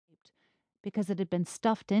because it had been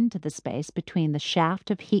stuffed into the space between the shaft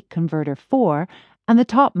of heat converter 4 and the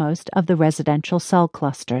topmost of the residential cell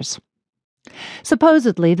clusters.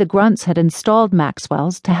 Supposedly, the grunts had installed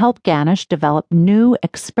Maxwell's to help Ganesh develop new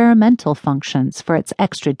experimental functions for its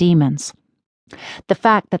extra demons. The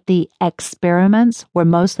fact that the experiments were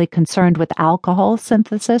mostly concerned with alcohol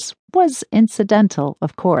synthesis was incidental,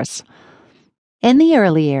 of course. In the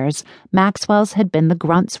early years, Maxwell's had been the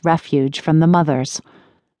grunts' refuge from the mothers.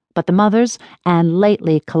 But the mothers, and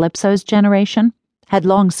lately Calypso's generation, had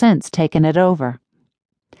long since taken it over.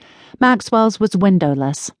 Maxwell's was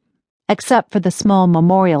windowless. Except for the small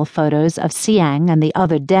memorial photos of Siang and the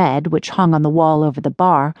other dead which hung on the wall over the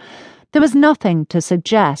bar, there was nothing to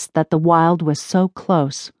suggest that the wild was so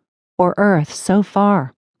close, or Earth so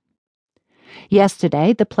far.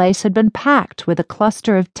 Yesterday, the place had been packed with a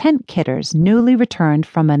cluster of tent-kitters newly returned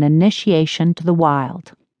from an initiation to the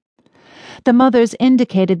wild. The mothers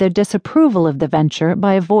indicated their disapproval of the venture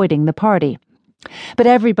by avoiding the party, but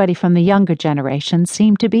everybody from the younger generation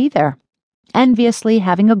seemed to be there, enviously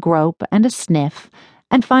having a grope and a sniff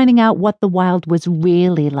and finding out what the wild was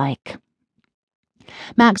really like.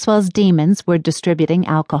 Maxwell's demons were distributing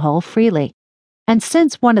alcohol freely, and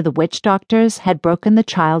since one of the witch doctors had broken the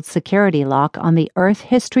child's security lock on the Earth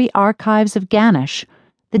History Archives of Ganesh,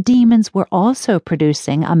 the demons were also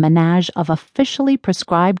producing a menage of officially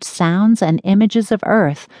prescribed sounds and images of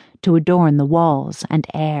Earth to adorn the walls and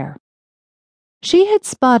air. She had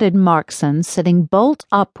spotted Markson sitting bolt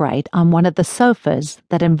upright on one of the sofas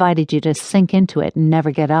that invited you to sink into it and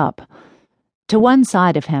never get up. To one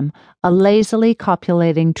side of him, a lazily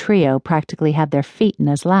copulating trio practically had their feet in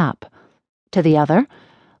his lap. To the other,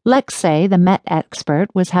 Lexay, the Met expert,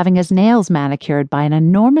 was having his nails manicured by an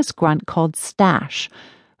enormous grunt called Stash,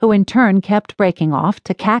 who in turn kept breaking off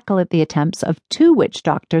to cackle at the attempts of 2 witch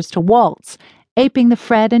doctors to waltz, aping the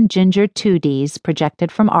Fred and Ginger 2Ds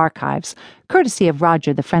projected from archives, courtesy of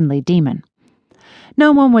Roger the Friendly Demon.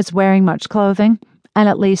 No one was wearing much clothing, and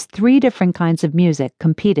at least 3 different kinds of music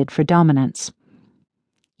competed for dominance.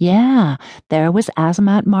 Yeah, there was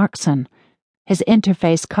Azamat Markson, his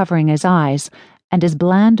interface covering his eyes, and his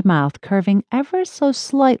bland mouth curving ever so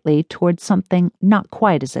slightly towards something not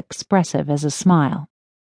quite as expressive as a smile.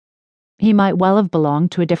 He might well have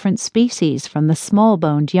belonged to a different species from the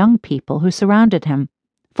small-boned young people who surrounded him,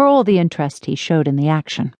 for all the interest he showed in the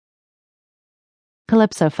action.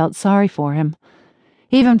 Calypso felt sorry for him.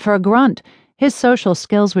 Even for a grunt, his social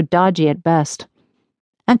skills were dodgy at best.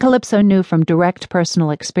 And Calypso knew from direct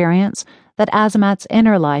personal experience that Azamat's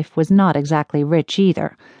inner life was not exactly rich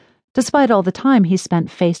either, despite all the time he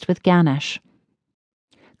spent faced with Ganesh.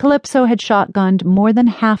 Calypso had shotgunned more than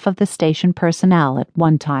half of the station personnel at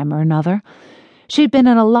one time or another. She'd been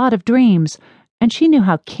in a lot of dreams, and she knew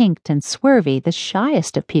how kinked and swervy the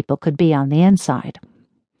shyest of people could be on the inside.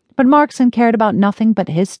 But Markson cared about nothing but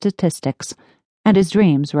his statistics, and his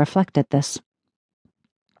dreams reflected this.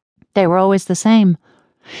 They were always the same.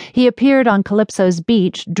 He appeared on Calypso's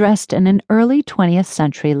beach dressed in an early 20th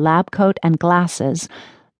century lab coat and glasses,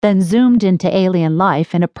 then zoomed into alien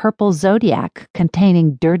life in a purple zodiac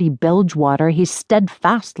containing dirty bilge water he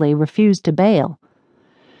steadfastly refused to bail.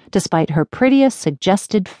 Despite her prettiest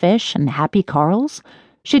suggested fish and happy corals,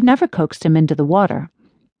 she'd never coaxed him into the water.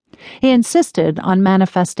 He insisted on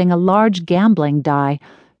manifesting a large gambling die,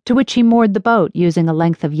 to which he moored the boat using a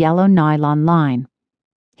length of yellow nylon line.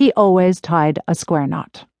 He always tied a square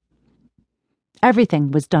knot. Everything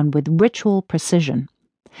was done with ritual precision.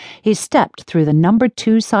 He stepped through the number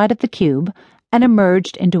 2 side of the cube and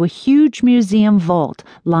emerged into a huge museum vault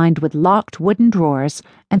lined with locked wooden drawers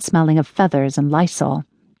and smelling of feathers and Lysol.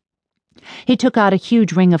 He took out a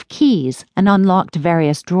huge ring of keys and unlocked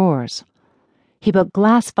various drawers. He put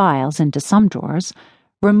glass vials into some drawers,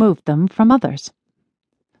 removed them from others.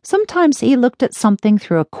 Sometimes he looked at something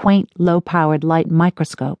through a quaint, low-powered light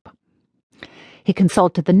microscope. He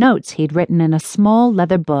consulted the notes he'd written in a small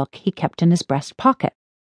leather book he kept in his breast pocket.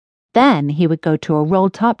 Then he would go to a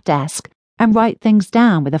roll-top desk and write things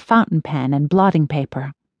down with a fountain pen and blotting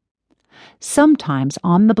paper. Sometimes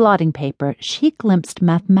on the blotting paper she glimpsed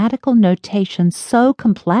mathematical notations so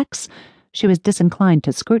complex she was disinclined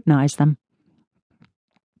to scrutinize them.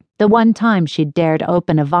 The one time she'd dared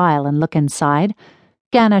open a vial and look inside,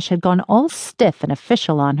 Ganesh had gone all stiff and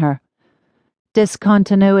official on her.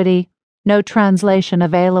 Discontinuity, no translation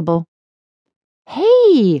available.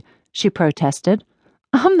 "Hey," she protested,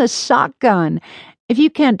 "I'm the shotgun. If you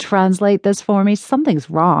can't translate this for me, something's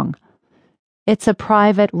wrong. It's a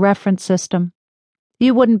private reference system.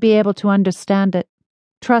 You wouldn't be able to understand it.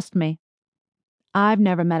 Trust me. I've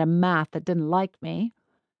never met a math that didn't like me.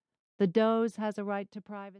 The dose has a right to privacy."